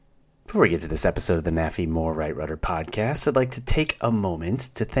Before we get to this episode of the NAFI More Right Rudder podcast, I'd like to take a moment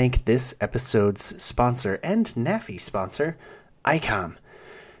to thank this episode's sponsor and NAFI sponsor, ICOM.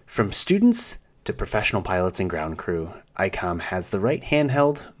 From students to professional pilots and ground crew, ICOM has the right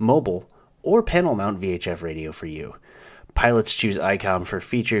handheld, mobile, or panel mount VHF radio for you. Pilots choose ICOM for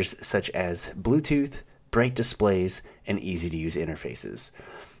features such as Bluetooth, bright displays, and easy-to-use interfaces.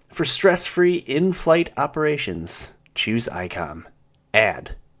 For stress-free in-flight operations, choose ICOM.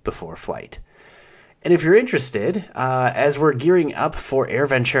 Add before flight. And if you're interested, as we're gearing up for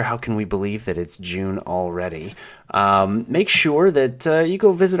AirVenture, how can we believe that it's June already? Make sure that you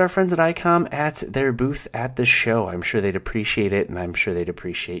go visit our friends at ICOM at their booth at the show. I'm sure they'd appreciate it, and I'm sure they'd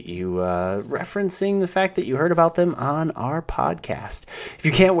appreciate you referencing the fact that you heard about them on our podcast. If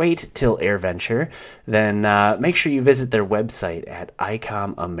you can't wait till AirVenture, then make sure you visit their website at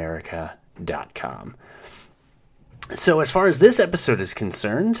icomamerica.com. So as far as this episode is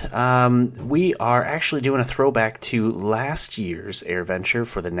concerned, we are actually doing a throwback to last year's AirVenture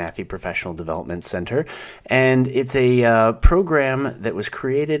for the NAFI Professional Development Center, and it's a program that was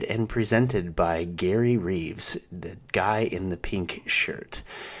created and presented by Gary Reeves, the guy in the pink shirt.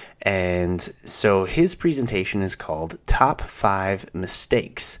 And so his presentation is called Top 5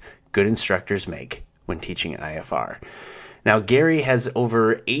 Mistakes Good Instructors Make When Teaching IFR. Now, Gary has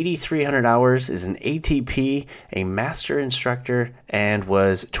over 8,300 hours, is an ATP, a master instructor, and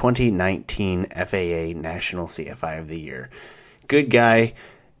was 2019 FAA National CFI of the Year. Good guy,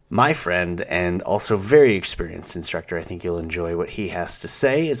 my friend, and also very experienced instructor. I think you'll enjoy what he has to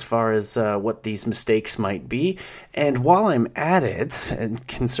say as far as what these mistakes might be. And while I'm at it, and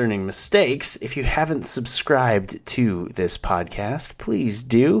concerning mistakes, if you haven't subscribed to this podcast, please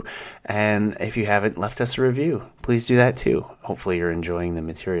do. And if you haven't left us a review, please do that too. Hopefully you're enjoying the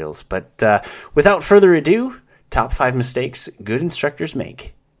materials. But without further ado, top 5 mistakes good instructors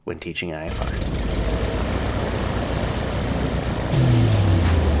make when teaching IFR.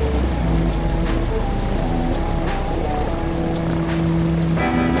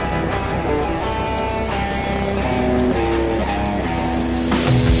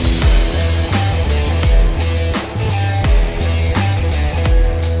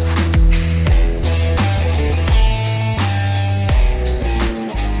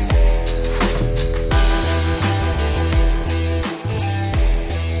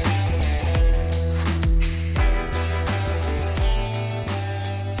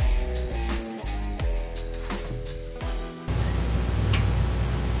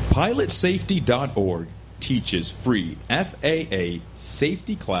 PilotSafety.org teaches free FAA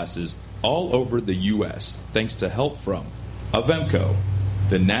safety classes all over the U.S. thanks to help from Avemco,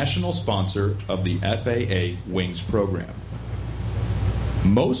 the national sponsor of the FAA Wings program.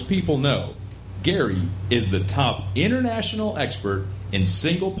 Most people know Gary is the top international expert in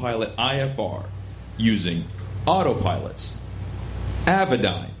single-pilot IFR using autopilots,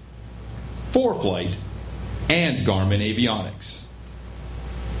 Avidyne, ForeFlight, and Garmin Avionics.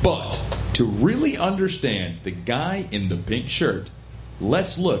 But to really understand the guy in the pink shirt,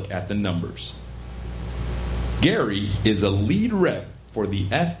 let's look at the numbers. Gary is a lead rep for the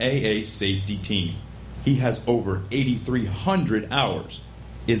FAA safety team. He has over 8,300 hours,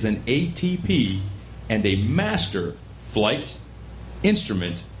 is an ATP, and a master flight,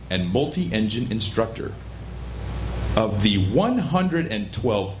 instrument, and multi-engine instructor. Of the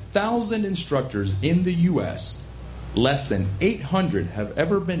 112,000 instructors in the U.S., less than 800 have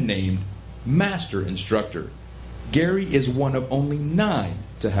ever been named Master Instructor. Gary is one of only 9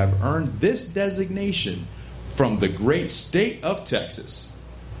 to have earned this designation from the great state of Texas.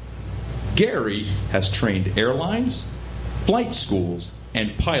 Gary has trained airlines, flight schools,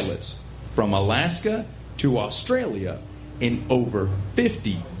 and pilots from Alaska to Australia in over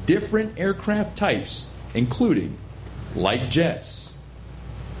 50 different aircraft types, including light jets,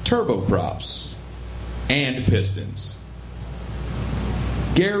 turboprops, and pistons.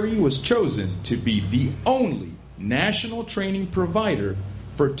 Gary was chosen to be the only national training provider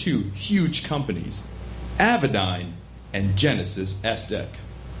for 2 huge companies, Avidyne and Genesis SDEC.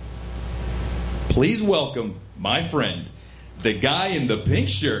 Please welcome my friend, the guy in the pink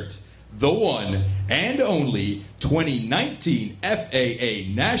shirt, the one and only 2019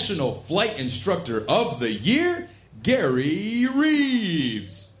 FAA National Flight Instructor of the Year, Gary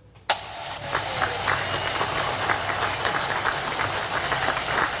Reeves.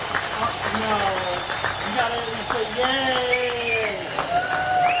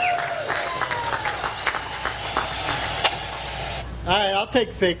 All right, I'll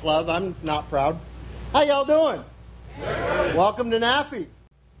take fake love. I'm not proud. How y'all doing? Welcome to NAFI.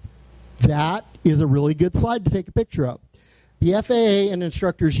 That is a really good slide to take a picture of. The FAA and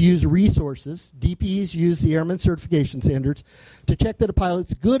instructors use resources, DPs use the Airman Certification Standards, to check that a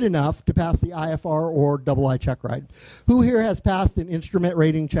pilot's good enough to pass the IFR or II check ride. Who here has passed an instrument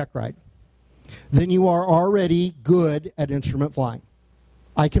rating check ride? Then you are already good at instrument flying.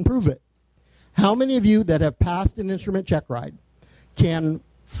 I can prove it. How many of you that have passed an instrument check ride can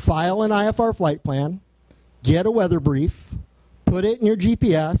file an IFR flight plan, get a weather brief, put it in your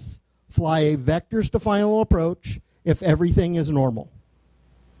GPS, fly a vectors to final approach if everything is normal?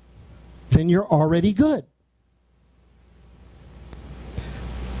 Then you're already good.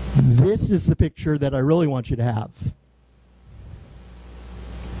 This is the picture that I really want you to have.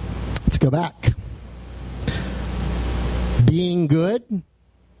 Let's go back. Being good.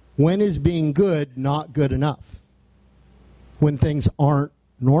 When is being good not good enough? When things aren't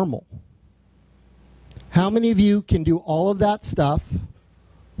normal. How many of you can do all of that stuff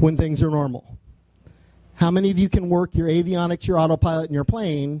when things are normal? How many of you can work your avionics, your autopilot, and your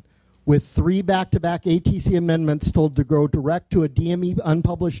plane with 3 back-to-back ATC amendments told to go direct to a DME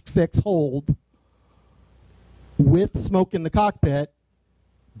unpublished fix hold with smoke in the cockpit,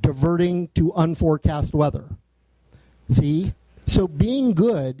 diverting to unforecast weather? See? So being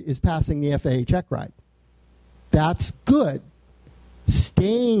good is passing the FAA check ride. That's good.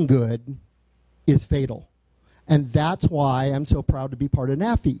 Staying good is fatal. And that's why I'm so proud to be part of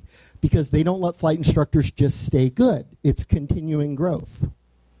NAFI, because they don't let flight instructors just stay good. It's continuing growth.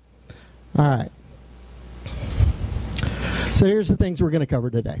 All right. So here's the things we're going to cover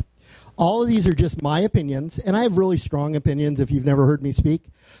today. All of these are just my opinions, and I have really strong opinions if you've never heard me speak.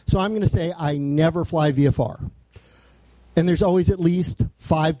 So I'm going to say I never fly VFR. And there's always at least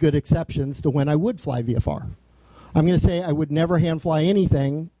 5 good exceptions to when I would fly VFR. I'm going to say I would never hand fly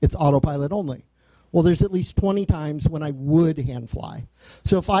anything. It's autopilot only. Well, there's at least 20 times when I would hand fly.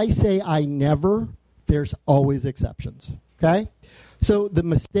 So if I say I never, there's always exceptions, okay? So the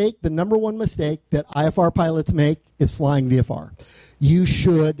mistake, the number one mistake that IFR pilots make is flying VFR. You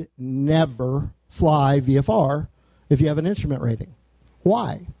should never fly VFR if you have an instrument rating.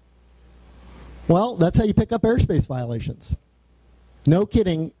 Why? Well, that's how you pick up airspace violations. No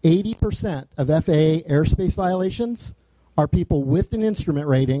kidding, 80% of FAA airspace violations are people with an instrument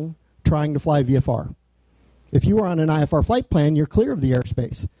rating trying to fly VFR. If you are on an IFR flight plan, you're clear of the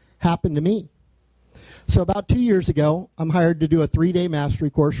airspace. Happened to me. So about 2 years ago, I'm hired to do a 3-day mastery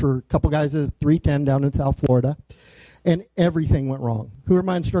course for a couple guys at 310 down in South Florida, and everything went wrong. Who are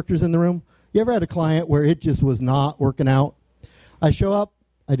my instructors in the room? You ever had a client where it just was not working out? I show up,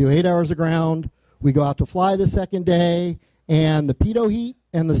 I do 8 hours of ground, we go out to fly the second day, and the pitot heat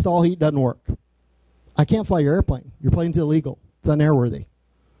and the stall heat doesn't work. I can't fly your airplane. Your plane's illegal. It's unairworthy.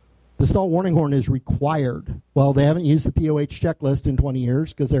 The stall warning horn is required. Well, they haven't used the POH checklist in 20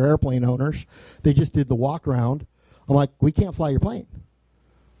 years because they're airplane owners. They just did the walk around. I'm like, we can't fly your plane.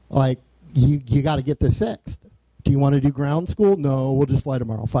 Like, you got to get this fixed. Do you want to do ground school? No, we'll just fly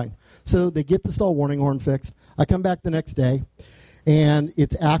tomorrow. Fine. So they get the stall warning horn fixed. I come back the next day, and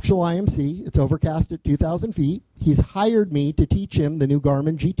it's actual IMC. It's overcast at 2,000 feet. He's hired me to teach him the new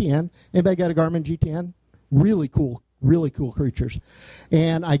Garmin GTN. Anybody got a Garmin GTN? Really cool creatures.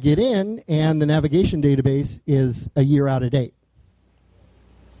 And I get in, and the navigation database is a year out of date.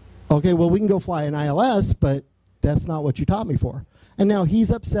 Okay, well, we can go fly an ILS, but that's not what you taught me for. And now he's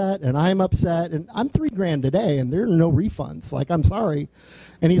upset, and I'm upset, and I'm $3,000 a day, and there are no refunds. Like, I'm sorry.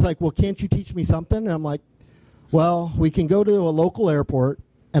 And he's like, well, can't you teach me something? And I'm like, well, we can go to a local airport,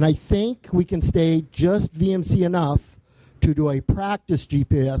 and I think we can stay just VMC enough to do a practice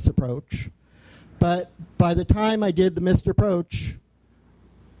GPS approach. But by the time I did the missed approach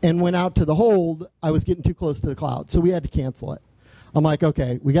and went out to the hold, I was getting too close to the cloud, so we had to cancel it. I'm like,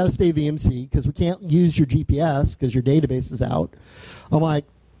 okay, we got to stay VMC because we can't use your GPS because your database is out. I'm like,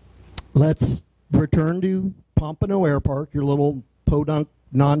 let's return to Pompano Air Park, your little podunk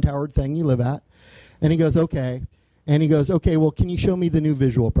non-towered thing you live at. And he goes, okay. And he goes, okay, well, can you show me the new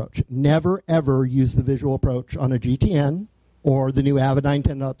visual approach? Never, ever use the visual approach on a GTN or the new Avidyne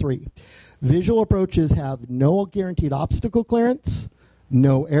 10.3. Visual approaches have no guaranteed obstacle clearance,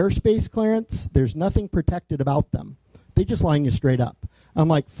 no airspace clearance. There's nothing protected about them. They just line you straight up. I'm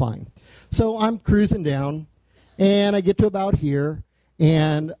like, fine. So I'm cruising down, and I get to about here,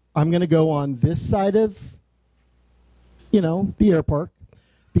 and I'm going to go on this side of, the air park,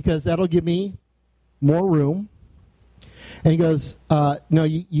 because that'll give me more room. And he goes, no,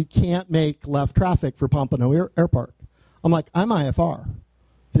 you can't make left traffic for Pompano Air Park. I'm like, I'm IFR.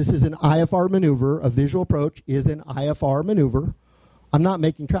 This is an IFR maneuver. A visual approach is an IFR maneuver. I'm not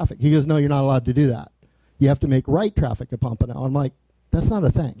making traffic. He goes, no, you're not allowed to do that. You have to make right traffic at Pompano. I'm like, that's not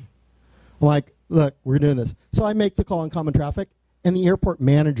a thing. I'm like, look, we're doing this. So I make the call in common traffic, and the airport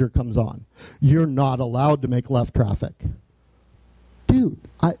manager comes on. You're not allowed to make left traffic. Dude,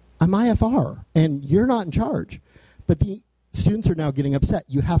 I'm IFR, and you're not in charge. But the students are now getting upset.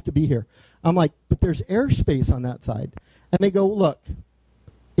 You have to be here. I'm like, but there's airspace on that side. And they go, look,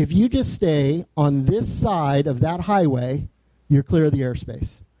 if you just stay on this side of that highway, you're clear of the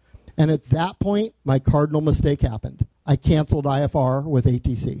airspace. And at that point, my cardinal mistake happened. I canceled IFR with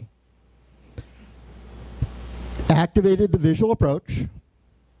ATC. Activated the visual approach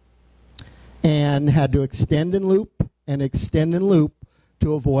and had to extend and loop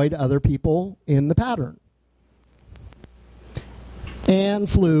to avoid other people in the pattern. And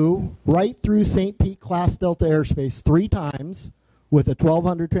flew right through St. Pete Class Delta airspace 3 times with a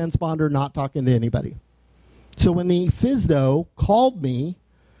 1200 transponder, not talking to anybody. So when the FSDO called me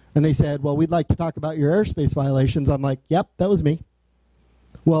and they said, well, we'd like to talk about your airspace violations, I'm like, yep, that was me.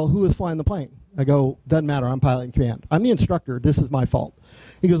 Well, who was flying the plane? I go, doesn't matter, I'm pilot in command. I'm the instructor, this is my fault.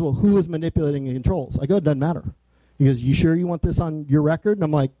 He goes, well, who was manipulating the controls? I go, it doesn't matter. He goes, you sure you want this on your record? And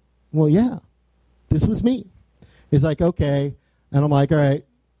I'm like, well, yeah, this was me. He's like, okay. And I'm like, all right,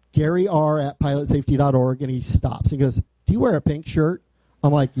 Gary R. at pilotsafety.org. And he stops. He goes, do you wear a pink shirt?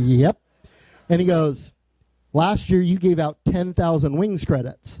 I'm like, yep. And he goes, last year you gave out 10,000 wings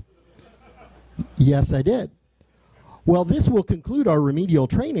credits. Yes, I did. Well, this will conclude our remedial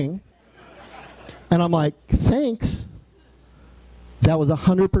training. And I'm like, thanks. That was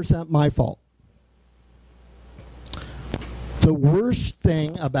 100% my fault. The worst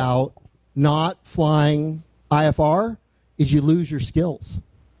thing about not flying IFR is you lose your skills.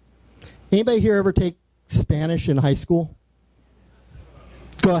 Anybody here ever take Spanish in high school?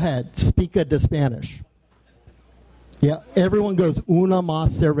 Go ahead, speak de Spanish. Yeah, everyone goes, una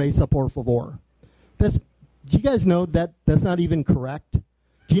más cerveza, por favor. Do you guys know that that's not even correct?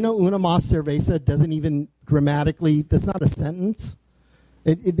 Do you know una más cerveza doesn't even grammatically, that's not a sentence?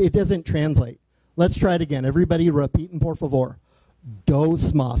 It doesn't translate. Let's try it again. Everybody repeat, por favor.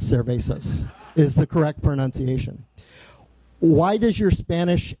 Dos más cervezas is the correct pronunciation. Why does your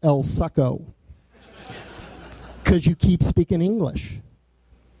Spanish el succo? Because you keep speaking English.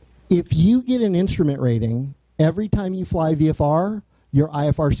 If you get an instrument rating, every time you fly VFR, your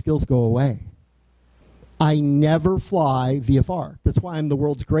IFR skills go away. I never fly VFR. That's why I'm the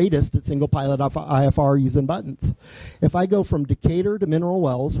world's greatest at single pilot IFR using buttons. If I go from Decatur to Mineral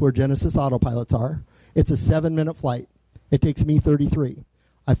Wells, where Genesis autopilots are, it's a 7-minute flight. It takes me 33.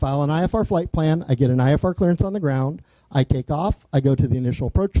 I file an IFR flight plan. I get an IFR clearance on the ground. I take off. I go to the initial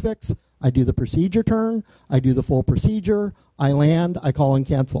approach fix. I do the procedure turn. I do the full procedure. I land. I call and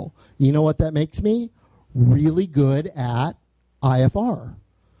cancel. You know what that makes me? Really good at IFR.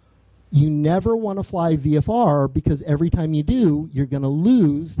 You never want to fly VFR because every time you do, you're going to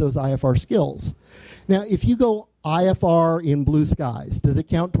lose those IFR skills. Now, if you go IFR in blue skies, does it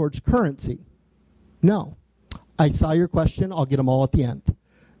count towards currency? No. I saw your question. I'll get them all at the end.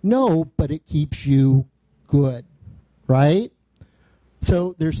 No, but it keeps you good, right?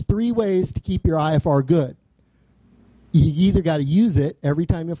 So there's 3 ways to keep your IFR good. You either got to use it every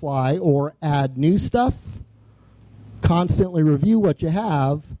time you fly or add new stuff, constantly review what you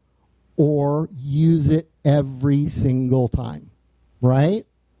have, or use it every single time, right?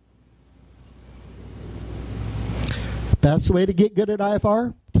 Best way to get good at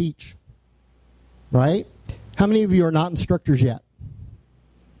IFR? Teach, right? How many of you are not instructors yet?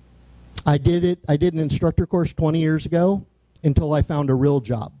 I did an instructor course 20 years ago until I found a real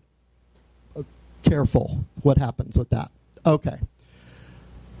job. Careful what happens with that. Okay.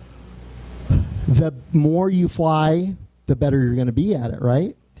 The more you fly, the better you're going to be at it,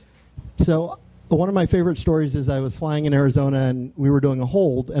 right? So one of my favorite stories is I was flying in Arizona and we were doing a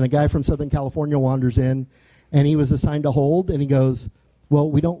hold, and a guy from Southern California wanders in and he was assigned a hold, and he goes, well,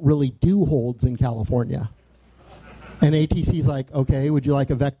 we don't really do holds in California. And ATC's like, okay, would you like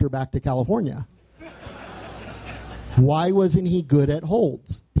a vector back to California? Why wasn't he good at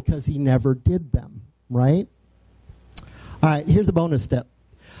holds? Because he never did them, right? All right, here's a bonus tip.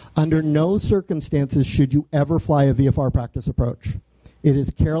 Under no circumstances should you ever fly a VFR practice approach. It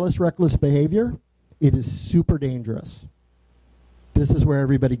is careless, reckless behavior. It is super dangerous. This is where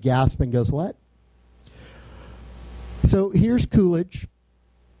everybody gasps and goes, what? So here's Coolidge.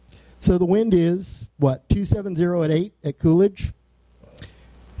 So the wind is, what, 270 at 8 at Coolidge?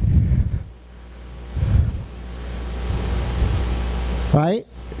 Right?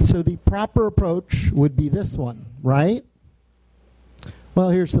 So the proper approach would be this one, right?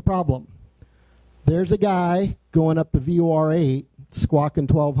 Well, here's the problem. There's a guy going up the VOR 8 squawking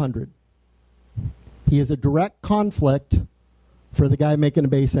 1200. He is a direct conflict for the guy making a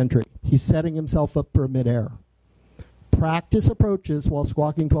base entry. He's setting himself up for midair. Practice approaches while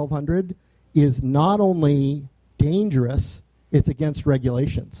squawking 1200 is not only dangerous, it's against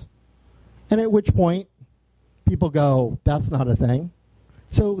regulations. And at which point, people go, that's not a thing.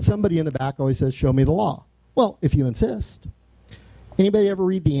 So somebody in the back always says, show me the law. Well, if you insist. Anybody ever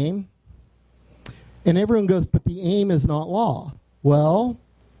read the AIM? And everyone goes, but the AIM is not law. Well,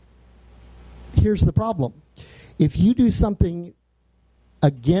 here's the problem. If you do something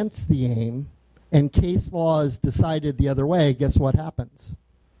against the AIM and case law is decided the other way, guess what happens?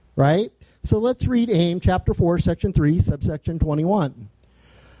 Right? So let's read AIM, Chapter 4, Section 3, subsection 21.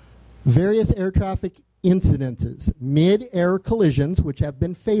 Various air traffic incidences, mid-air collisions, which have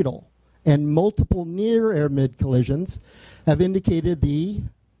been fatal, and multiple near-air mid collisions have indicated the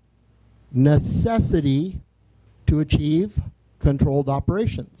necessity to achieve controlled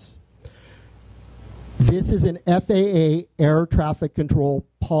operations. This is an FAA air traffic control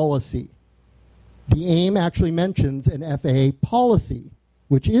policy. The AIM actually mentions an FAA policy,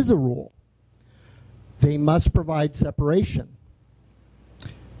 which is a rule. They must provide separation.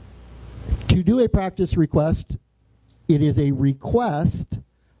 To do a practice request, it is a request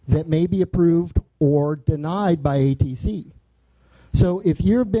that may be approved or denied by ATC. So if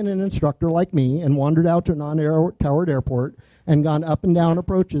you've been an instructor like me and wandered out to a non-towered airport and gone up and down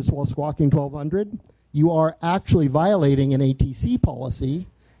approaches while squawking 1200, you are actually violating an ATC policy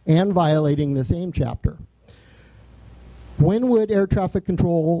and violating the same chapter. When would air traffic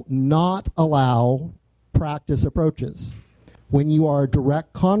control not allow practice approaches? When you are a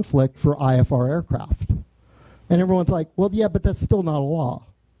direct conflict for IFR aircraft. And everyone's like, well, yeah, but that's still not a law.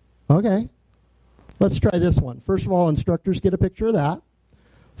 Okay, let's try this one. First of all, instructors get a picture of that.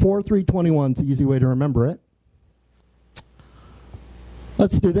 4321 is the easy way to remember it.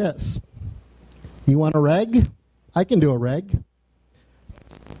 Let's do this. You want a reg? I can do a reg.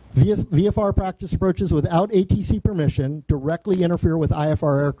 VFR practice approaches without ATC permission directly interfere with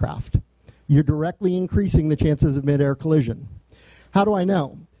IFR aircraft. You're directly increasing the chances of mid-air collision. How do I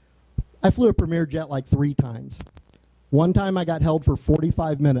know? I flew a Premier jet like 3 times. One time I got held for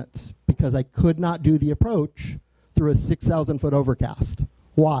 45 minutes because I could not do the approach through a 6,000-foot overcast.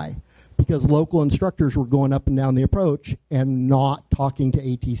 Why? Because local instructors were going up and down the approach and not talking to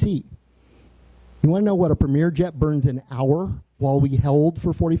ATC. You want to know what a Premier jet burns an hour while we held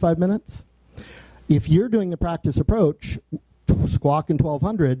for 45 minutes? If you're doing the practice approach, squawking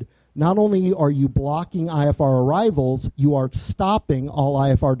 1200, not only are you blocking IFR arrivals, you are stopping all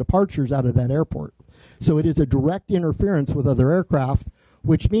IFR departures out of that airport. So it is a direct interference with other aircraft,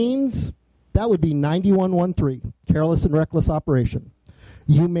 which means that would be 9113, careless and reckless operation.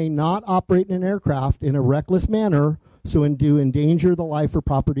 You may not operate an aircraft in a reckless manner so and to endanger the life or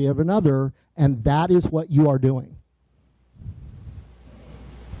property of another, and that is what you are doing.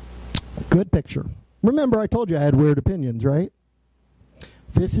 Good picture. Remember, I told you I had weird opinions, right?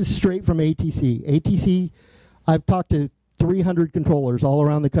 This is straight from ATC. ATC, I've talked to 300 controllers all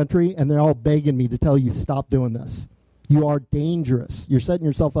around the country, and they're all begging me to tell you, stop doing this. You are dangerous. You're setting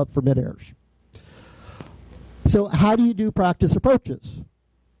yourself up for mid-airs. So how do you do practice approaches?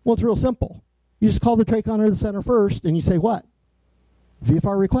 Well, it's real simple. You just call the TRACON or the center first, and you say what?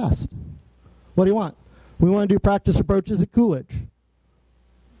 VFR request. What do you want? We want to do practice approaches at Coolidge.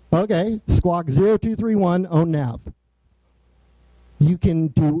 Okay, squawk 0231 own nav. You can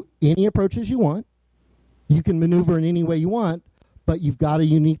do any approaches you want. You can maneuver in any way you want, but you've got a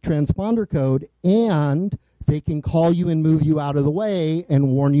unique transponder code, and they can call you and move you out of the way and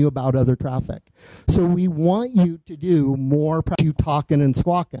warn you about other traffic. So we want you to do more you talking and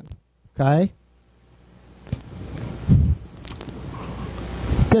squawking, okay?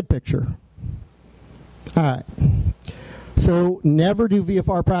 Good picture. All right. So never do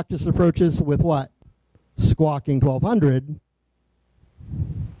VFR practice approaches with what? Squawking 1200.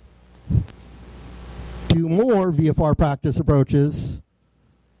 Do more VFR practice approaches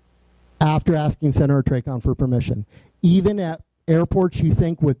after asking center or TRACON for permission. Even at airports you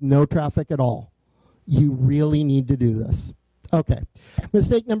think with no traffic at all. You really need to do this. Okay.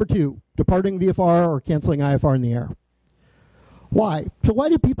 Mistake number 2, departing VFR or canceling IFR in the air. Why? So why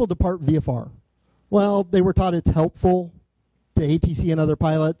do people depart VFR? Well, they were taught it's helpful to ATC and other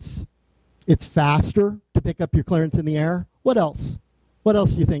pilots. It's faster to pick up your clearance in the air. What else? What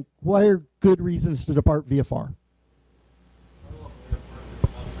else do you think? What are good reasons to depart VFR?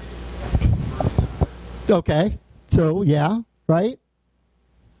 Okay, so yeah, right?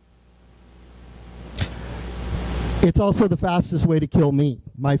 It's also the fastest way to kill me,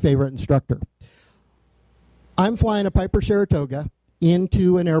 my favorite instructor. I'm flying a Piper Saratoga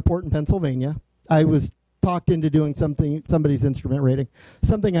into an airport in Pennsylvania. I was talked into doing somebody's instrument rating,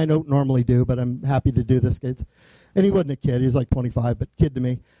 something I don't normally do, but I'm happy to do this, kids. And he wasn't a kid. He was like 25, but kid to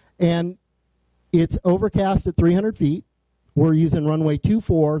me. And it's overcast at 300 feet. We're using runway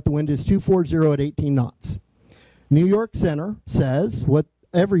 24. The wind is 240 at 18 knots. New York Center says what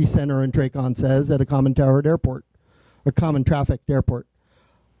every center in TRACON says at a common towered airport, a common trafficked airport.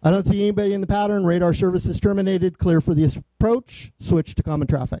 I don't see anybody in the pattern. Radar service is terminated. Clear for the approach. Switch to common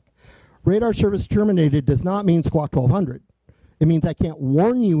traffic. Radar service terminated does not mean squawk 1200. It means I can't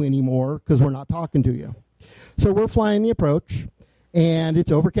warn you anymore because we're not talking to you. So we're flying the approach, and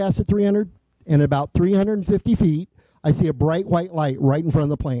it's overcast at 300, and about 350 feet, I see a bright white light right in front of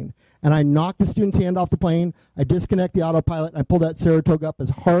the plane. And I knock the student's hand off the plane. I disconnect the autopilot. I pull that Saratoga up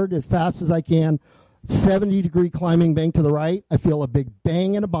as hard, as fast as I can. 70-degree climbing bank to the right. I feel a big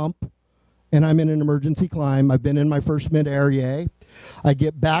bang and a bump, and I'm in an emergency climb. I've been in my first mid-air, yay. I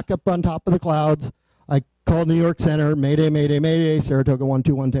get back up on top of the clouds. I call New York Center, Mayday, Mayday, Mayday, Saratoga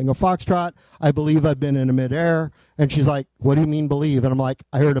 121 Tango Foxtrot. I believe I've been in a mid-air. And she's like, what do you mean believe? And I'm like,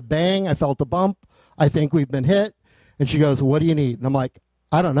 I heard a bang. I felt a bump. I think we've been hit. And she goes, what do you need? And I'm like,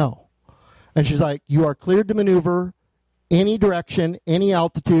 I don't know. And she's like, you are cleared to maneuver any direction, any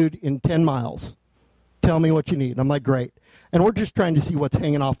altitude in 10 miles. Tell me what you need. And I'm like, great. And we're just trying to see what's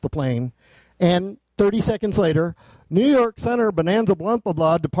hanging off the plane. And 30 seconds later, New York Center, Bonanza, blah, blah,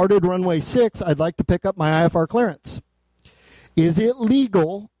 blah, departed runway 6. I'd like to pick up my IFR clearance. Is it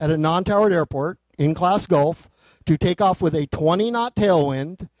legal at a non-towered airport in Class Gulf to take off with a 20-knot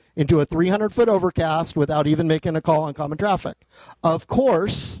tailwind into a 300-foot overcast without even making a call on common traffic? Of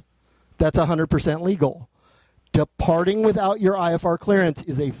course, that's 100% legal. Departing without your IFR clearance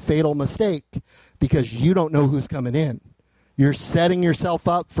is a fatal mistake because you don't know who's coming in. You're setting yourself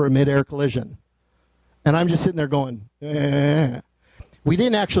up for a mid-air collision. And I'm just sitting there going, eh. We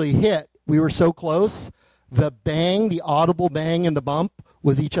didn't actually hit. We were so close. The bang, the audible bang and the bump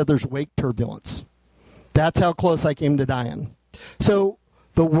was each other's wake turbulence. That's how close I came to dying. So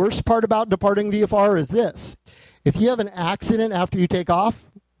the worst part about departing VFR is this. If you have an accident after you take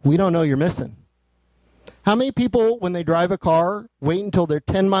off, we don't know you're missing. How many people, when they drive a car, wait until they're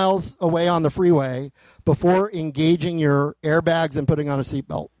 10 miles away on the freeway before engaging your airbags and putting on a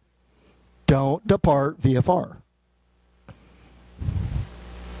seatbelt? Don't depart VFR.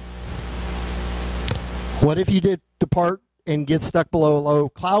 What if you did depart and get stuck below a low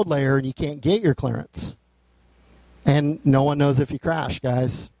cloud layer and you can't get your clearance? And no one knows if you crash,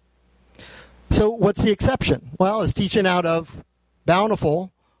 guys. So what's the exception? Well, I was teaching out of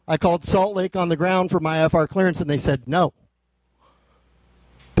Bountiful. I called Salt Lake on the ground for my IFR clearance, and they said no.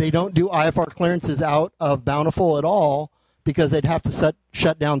 They don't do IFR clearances out of Bountiful at all because they'd have to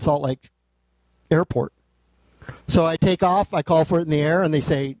shut down Salt Lake Airport. So I take off, I call for it in the air, and they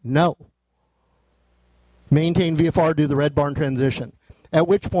say no. Maintain VFR, do the red barn transition. At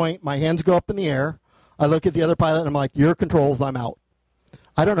which point, my hands go up in the air. I look at the other pilot, and I'm like, your controls, I'm out.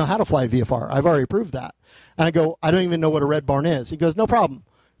 I don't know how to fly VFR. I've already proved that. And I go, I don't even know what a red barn is. He goes, no problem.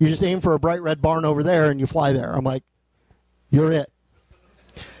 You just aim for a bright red barn over there, and you fly there. I'm like, you're it.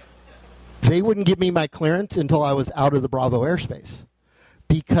 They wouldn't give me my clearance until I was out of the Bravo airspace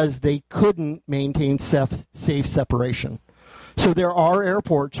because they couldn't maintain safe separation. So there are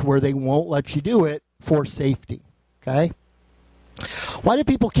airports where they won't let you do it for safety, okay? Why do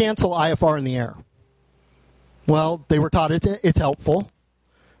people cancel IFR in the air? Well, they were taught it's helpful.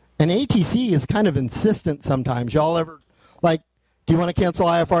 And ATC is kind of insistent sometimes. Y'all ever, like, do you want to cancel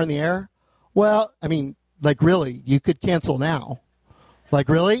IFR in the air? Well, I mean, like, really, you could cancel now. Like,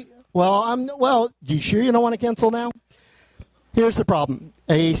 really? Well, you sure you don't want to cancel now? Here's the problem.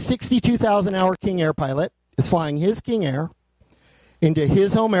 A 62,000-hour King Air pilot is flying his King Air into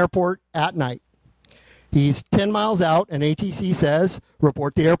his home airport at night. He's 10 miles out, and ATC says,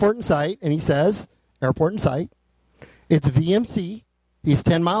 report the airport in sight, and he says, airport in sight. It's VMC. He's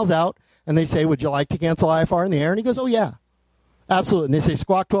 10 miles out, and they say, would you like to cancel IFR in the air? And he goes, oh, yeah, absolutely. And they say,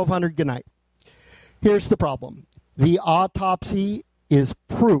 squawk 1200, good night. Here's the problem. The autopsy is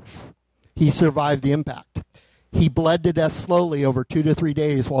proof he survived the impact. He bled to death slowly over 2 to 3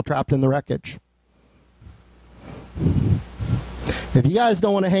 days while trapped in the wreckage. If you guys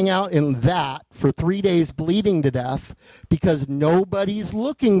don't want to hang out in that for 3 days bleeding to death because nobody's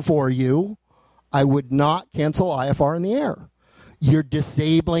looking for you, I would not cancel IFR in the air. You're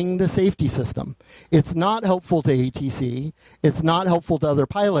disabling the safety system. It's not helpful to ATC. It's not helpful to other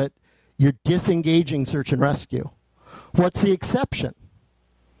pilot. You're disengaging search and rescue. What's the exception?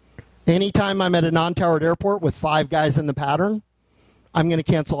 Anytime I'm at a non-towered airport with 5 guys in the pattern, I'm going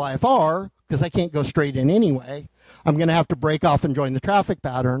to cancel IFR because I can't go straight in anyway. I'm going to have to break off and join the traffic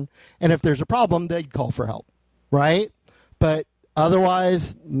pattern. And if there's a problem, they'd call for help, right? But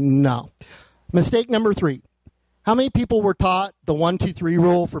otherwise, no. Mistake number 3. How many people were taught the 1, 2, 3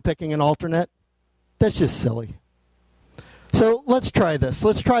 rule for picking an alternate? That's just silly. So let's try this.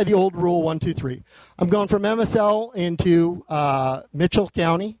 Let's try the old rule 1, 2, 3. I'm going from MSL into Mitchell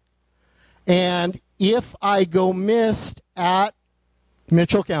County. And if I go missed at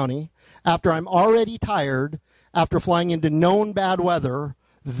Mitchell County after I'm already tired, after flying into known bad weather,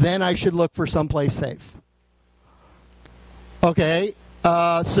 then I should look for someplace safe. Okay,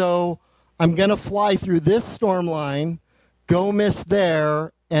 so I'm going to fly through this storm line, go miss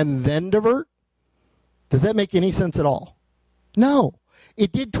there, and then divert? Does that make any sense at all? No.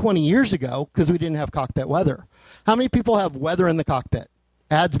 It did 20 years ago because we didn't have cockpit weather. How many people have weather in the cockpit?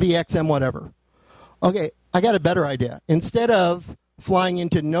 ADS-B, XM, whatever. Okay, I got a better idea. Instead of flying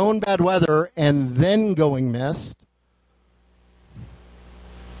into known bad weather and then going missed,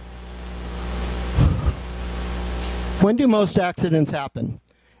 when do most accidents happen?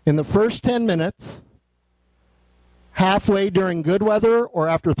 In the first 10 minutes, halfway during good weather, or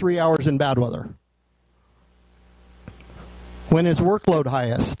after 3 hours in bad weather? When is workload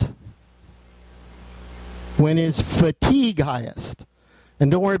highest? When is fatigue highest?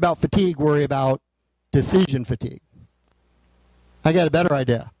 And don't worry about fatigue, worry about decision fatigue. I got a better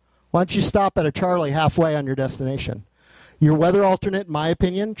idea. Why don't you stop at a Charlie halfway on your destination? Your weather alternate, in my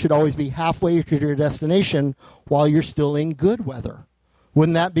opinion, should always be halfway to your destination while you're still in good weather.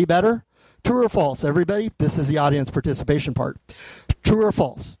 Wouldn't that be better? True or false, everybody? This is the audience participation part. True or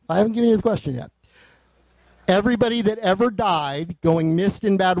false? I haven't given you the question yet. Everybody that ever died going missed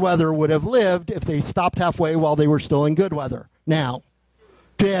in bad weather would have lived if they stopped halfway while they were still in good weather. Now,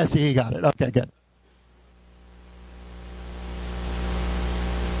 yeah, see, you got it. Okay, good.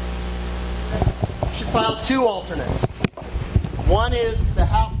 You should file 2 alternates. One is the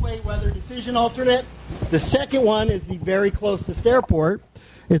halfway weather decision alternate. The second one is the very closest airport.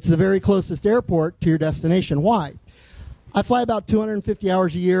 It's the very closest airport to your destination. Why? I fly about 250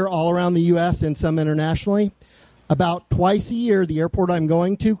 hours a year all around the U.S. and some internationally. About twice a year, the airport I'm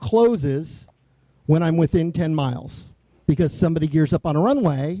going to closes when I'm within 10 miles because somebody gears up on a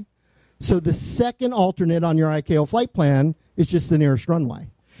runway. So the second alternate on your ICAO flight plan is just the nearest runway.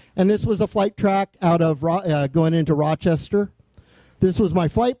 And this was a flight track out of going into Rochester. This was my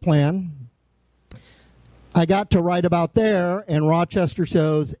flight plan. I got to right about there, and Rochester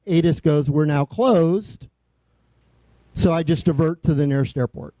shows, ATIS goes, we're now closed. So I just divert to the nearest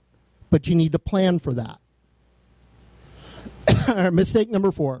airport. But you need to plan for that. Mistake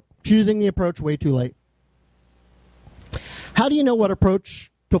number 4, choosing the approach way too late. How do you know what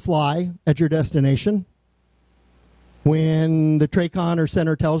approach to fly at your destination? When the TRACON or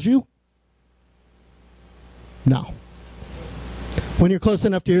center tells you? No. When you're close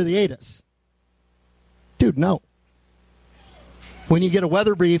enough to hear the ATIS? Dude, no. When you get a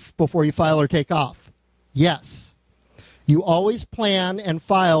weather brief before you file or take off? Yes. You always plan and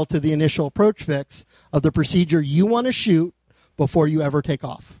file to the initial approach fix of the procedure you want to shoot before you ever take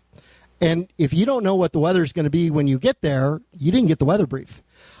off. And if you don't know what the weather is going to be when you get there, you didn't get the weather brief.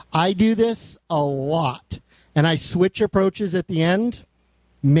 I do this a lot, and I switch approaches at the end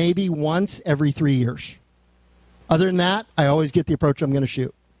maybe once every 3 years. Other than that, I always get the approach I'm going to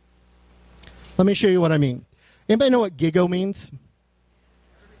shoot. Let me show you what I mean. Anybody know what GIGO means?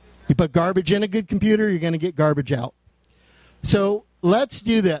 You put garbage in a good computer, you're going to get garbage out. So let's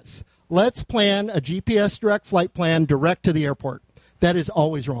do this. Let's plan a GPS direct flight plan direct to the airport. That is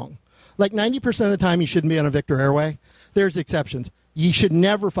always wrong. Like 90% of the time, you shouldn't be on a Victor Airway. There's exceptions. You should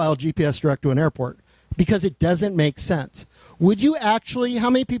never file GPS direct to an airport because it doesn't make sense. Would you actually, how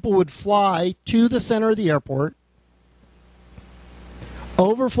many people would fly to the center of the airport,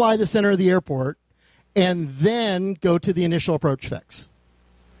 overfly the center of the airport, and then go to the initial approach fix?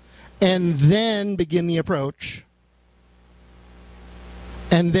 And then begin the approach,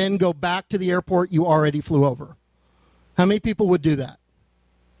 and then go back to the airport you already flew over. How many people would do that?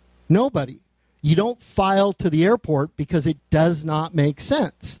 Nobody. You don't file to the airport because it does not make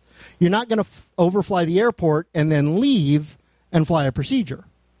sense. You're not going to overfly the airport and then leave and fly a procedure.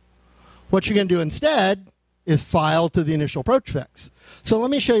 What you're going to do instead is file to the initial approach fix. So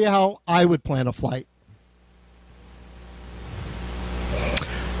let me show you how I would plan a flight.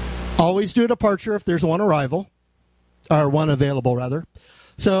 Always do a departure if there's one arrival, or one available rather.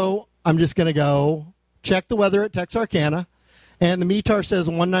 So I'm just going to go check the weather at Texarkana, and the METAR says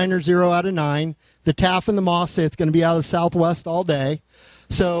 190 out of 9. The TAF and the MOS say it's going to be out of the southwest all day.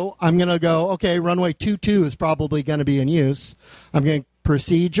 So I'm going to go, okay, runway 22 is probably going to be in use. I'm going to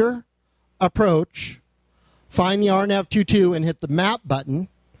procedure, approach, find the RNAV 22 and hit the map button,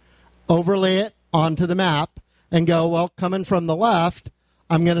 overlay it onto the map, and go, well, coming from the left,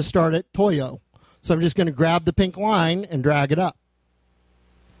 I'm going to start at Toyo. So I'm just going to grab the pink line and drag it up.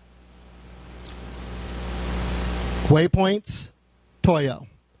 Waypoints, Toyo.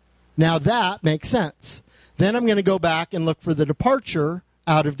 Now that makes sense. Then I'm going to go back and look for the departure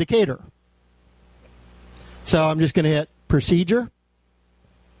out of Decatur. So I'm just going to hit procedure.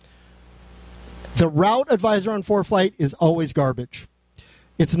 The route advisor on ForeFlight is always garbage.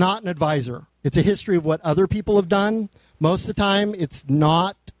 It's not an advisor. It's a history of what other people have done. Most of the time, it's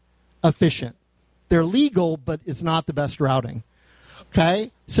not efficient. They're legal, but it's not the best routing.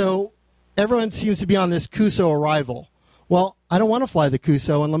 Okay? So everyone seems to be on this CUSO arrival. Well, I don't want to fly the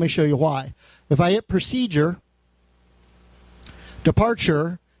CUSO, and let me show you why. If I hit procedure,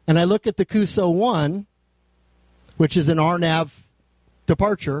 departure, and I look at the CUSO 1, which is an RNAV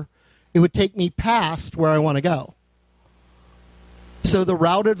departure, it would take me past where I want to go. So the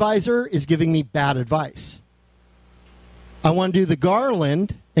route advisor is giving me bad advice. I want to do the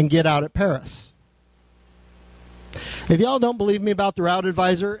Garland and get out at Paris. If y'all don't believe me about the route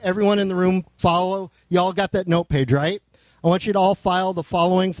advisor, everyone in the room follow. Y'all got that note page, right? I want you to all file the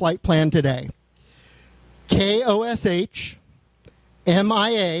following flight plan today. KOSH,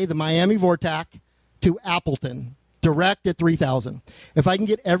 MIA, the Miami Vortac, to Appleton, direct at 3,000. If I can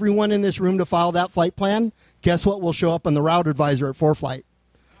get everyone in this room to file that flight plan, guess what will show up on the route advisor at ForeFlight?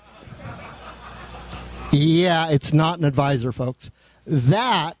 Yeah, it's not an advisor, folks.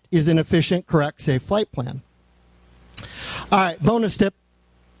 That is an efficient, correct, safe flight plan. All right, bonus tip.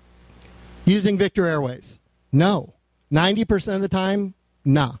 Using Victor Airways. No. 90% of the time,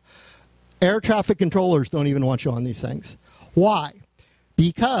 nah. Air traffic controllers don't even want you on these things. Why?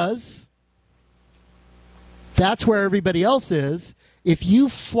 Because that's where everybody else is. If you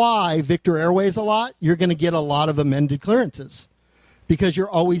fly Victor Airways a lot, you're going to get a lot of amended clearances because you're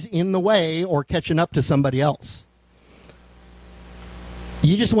always in the way or catching up to somebody else.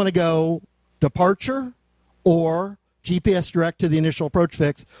 You just want to go departure or GPS direct to the initial approach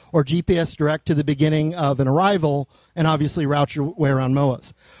fix or GPS direct to the beginning of an arrival and obviously route your way around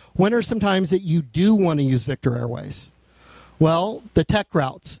MOAs. When are some times that you do want to use Victor Airways? Well, the tech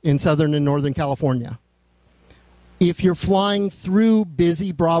routes in Southern and Northern California. If you're flying through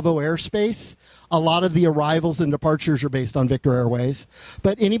busy Bravo airspace, a lot of the arrivals and departures are based on Victor Airways.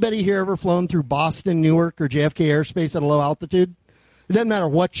 But anybody here ever flown through Boston, Newark, or JFK airspace at a low altitude? It doesn't matter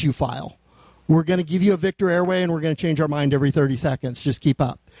what you file. We're going to give you a Victor Airway, and we're going to change our mind every 30 seconds. Just keep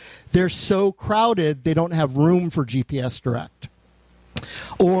up. They're so crowded, they don't have room for GPS direct.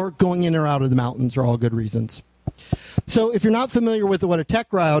 Or going in or out of the mountains are all good reasons. So if you're not familiar with what a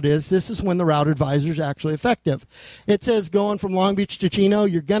tech route is, this is when the route advisor is actually effective. It says going from Long Beach to Chino,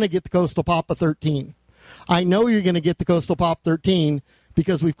 you're going to get the Coastal Papa 13. I know you're going to get the Coastal Pop 13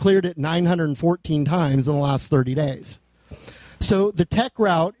 because we've cleared it 914 times in the last 30 days. So the tech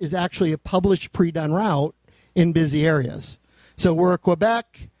route is actually a published pre-done route in busy areas. So we're at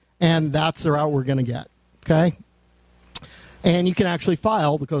Quebec, and that's the route we're going to get, okay? And you can actually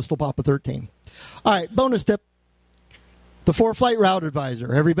file the Coastal Papa 13. All right, bonus tip. The ForeFlight route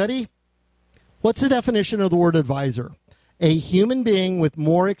advisor. Everybody, what's the definition of the word advisor? A human being with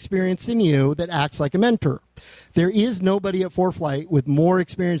more experience than you that acts like a mentor. There is nobody at ForeFlight with more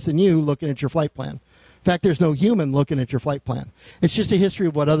experience than you looking at your flight plan. In fact, there's no human looking at your flight plan. It's just a history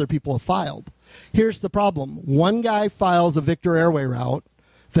of what other people have filed. Here's the problem. One guy files a Victor Airway route.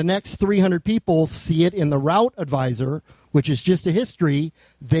 The next 300 people see it in the route advisor, which is just a history.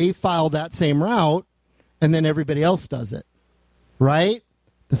 They file that same route, and then everybody else does it. Right?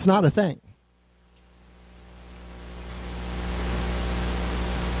 That's not a thing.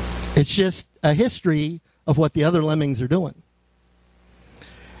 It's just a history of what the other lemmings are doing.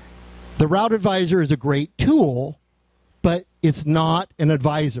 The route advisor is a great tool, but it's not an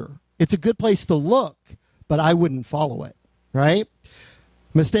advisor. It's a good place to look, but I wouldn't follow it, right?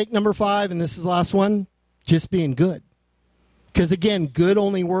 Mistake number 5, and this is the last one, just being good. Because again, good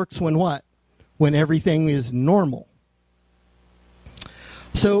only works when what? When everything is normal.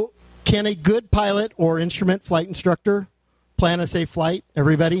 So can a good pilot or instrument flight instructor plan a safe flight,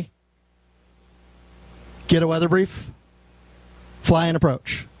 everybody? Get a weather brief, fly and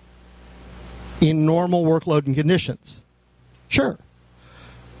approach. In normal workload and conditions. Sure.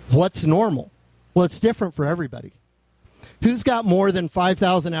 What's normal? Well, it's different for everybody. Who's got more than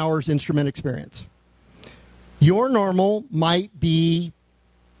 5,000 hours instrument experience? Your normal might be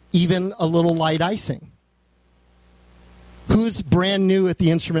even a little light icing. Who's brand new at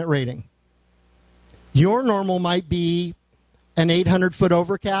the instrument rating? Your normal might be an 800-foot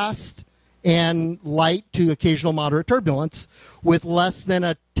overcast and light to occasional moderate turbulence with less than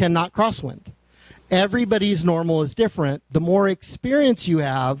a 10-knot crosswind. Everybody's normal is different. The more experience you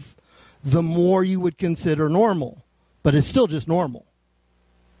have, the more you would consider normal, but it's still just normal.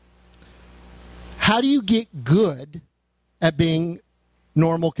 How do you get good at being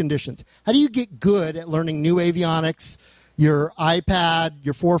normal conditions? How do you get good at learning new avionics, your iPad,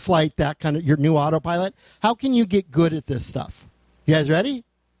 your ForeFlight, that kind of, your new autopilot? How can you get good at this stuff? You guys ready?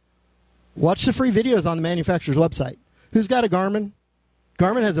 Watch the free videos on the manufacturer's website. Who's got a Garmin?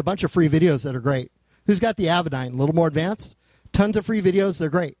 Garmin has a bunch of free videos that are great. Who's got the Avidyne? A little more advanced? Tons of free videos. They're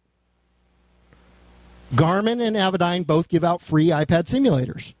great. Garmin and Avidyne both give out free iPad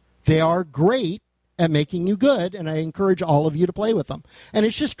simulators. They are great at making you good, and I encourage all of you to play with them. And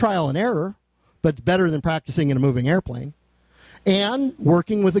it's just trial and error, but better than practicing in a moving airplane. And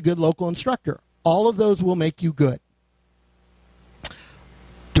working with a good local instructor. All of those will make you good.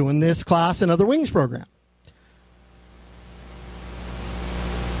 Doing this class and other wings program.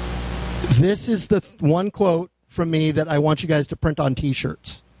 This is the one quote from me that I want you guys to print on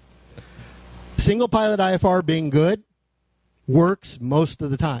t-shirts. Single pilot IFR being good works most of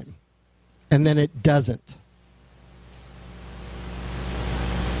the time, and then it doesn't.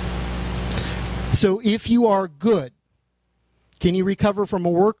 So if you are good, can you recover from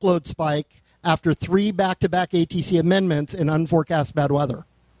a workload spike after 3 back-to-back ATC amendments in unforecast bad weather?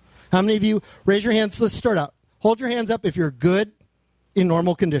 How many of you, raise your hands, let's start out. Hold your hands up if you're good in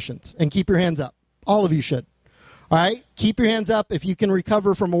normal conditions, and keep your hands up. All of you should. All right? Keep your hands up if you can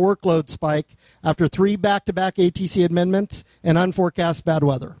recover from a workload spike after 3 back-to-back ATC amendments and unforecast bad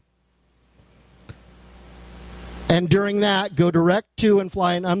weather. And during that, go direct to and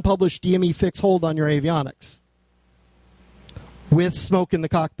fly an unpublished DME fixed hold on your avionics with smoke in the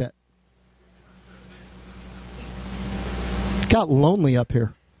cockpit. It got lonely up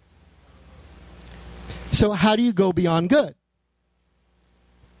here. So how do you go beyond good?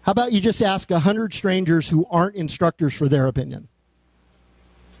 How about you just ask 100 strangers who aren't instructors for their opinion?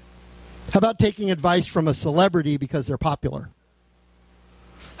 How about taking advice from a celebrity because they're popular?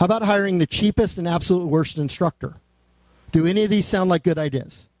 How about hiring the cheapest and absolute worst instructor? Do any of these sound like good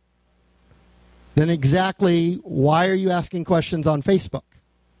ideas? Then exactly why are you asking questions on Facebook?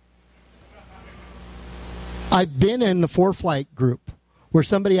 I've been in the ForeFlight group where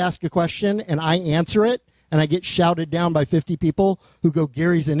somebody asks a question and I answer it and I get shouted down by 50 people who go,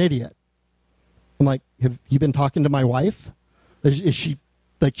 Gary's an idiot. I'm like, have you been talking to my wife? Is she,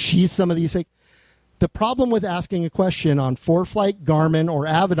 like, she's some of these fake? The problem with asking a question on ForeFlight, Garmin, or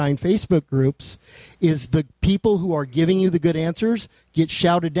Avidyne Facebook groups is the people who are giving you the good answers get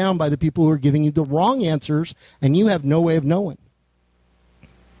shouted down by the people who are giving you the wrong answers, and you have no way of knowing.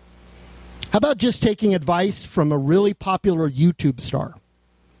 How about just taking advice from a really popular YouTube star?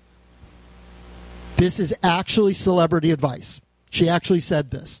 This is actually celebrity advice. She actually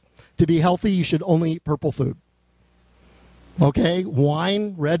said this. To be healthy, you should only eat purple food. Okay,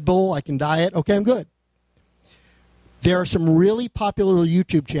 wine, Red Bull, I can diet. Okay, I'm good. There are some really popular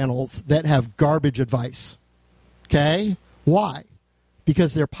YouTube channels that have garbage advice. Okay, why?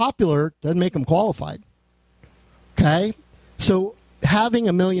 Because they're popular doesn't make them qualified. Okay, so having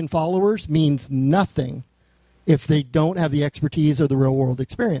 1 million followers means nothing if they don't have the expertise or the real world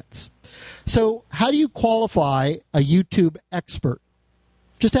experience. So how do you qualify a YouTube expert?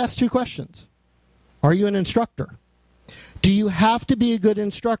 Just ask 2 questions. Are you an instructor? Do you have to be a good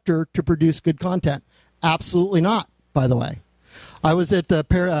instructor to produce good content? Absolutely not, by the way. I was at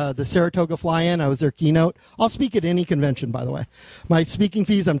the Saratoga fly-in. I was their keynote. I'll speak at any convention, by the way. My speaking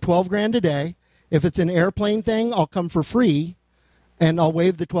fees, I'm $12,000 a day. If it's an airplane thing, I'll come for free, and I'll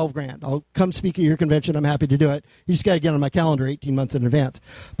waive the $12,000. I'll come speak at your convention. I'm happy to do it. You just got to get on my calendar 18 months in advance.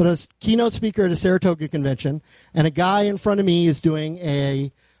 But I was keynote speaker at a Saratoga convention, and a guy in front of me is doing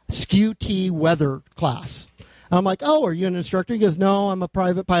a SKU-T weather class. And I'm like, oh, are you an instructor? He goes, no, I'm a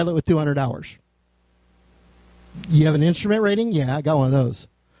private pilot with 200 hours. You have an instrument rating? Yeah, I got one of those.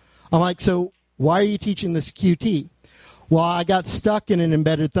 I'm like, so why are you teaching this QT? Well, I got stuck in an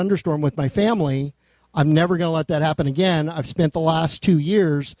embedded thunderstorm with my family. I'm never going to let that happen again. I've spent the last 2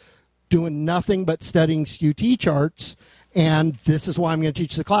 years doing nothing but studying QT charts, and this is why I'm going to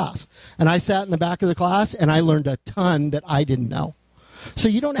teach the class. And I sat in the back of the class, and I learned a ton that I didn't know. So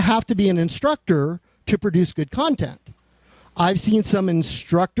you don't have to be an instructor to produce good content. I've seen some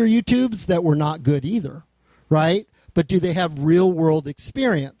instructor YouTubes that were not good either, right? But do they have real world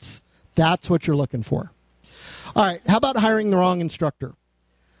experience? That's what you're looking for. All right, how about hiring the wrong instructor?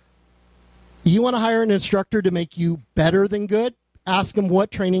 You want to hire an instructor to make you better than good? Ask them,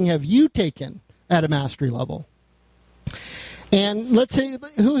 what training have you taken at a mastery level? And let's say,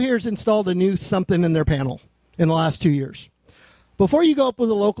 who here has installed a new something in their panel in the last 2 years? Before you go up with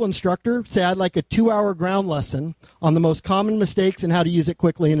a local instructor, say, I'd like a 2-hour ground lesson on the most common mistakes and how to use it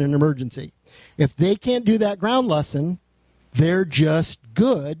quickly in an emergency. If they can't do that ground lesson, they're just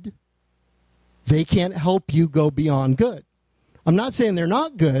good. They can't help you go beyond good. I'm not saying they're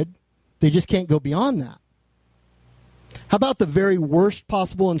not good. They just can't go beyond that. How about the very worst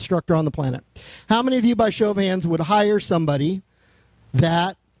possible instructor on the planet? How many of you, by show of hands, would hire somebody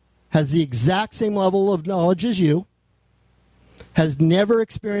that has the exact same level of knowledge as you, has never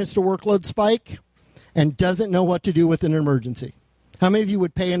experienced a workload spike, and doesn't know what to do with an emergency? How many of you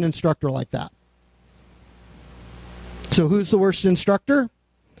would pay an instructor like that? So who's the worst instructor?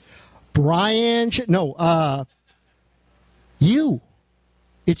 You.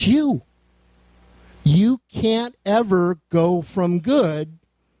 It's you. You can't ever go from good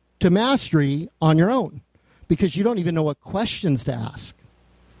to mastery on your own because you don't even know what questions to ask.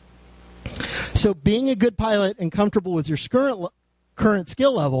 So being a good pilot and comfortable with your current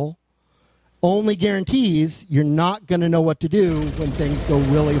skill level only guarantees you're not going to know what to do when things go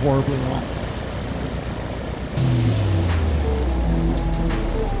really horribly wrong.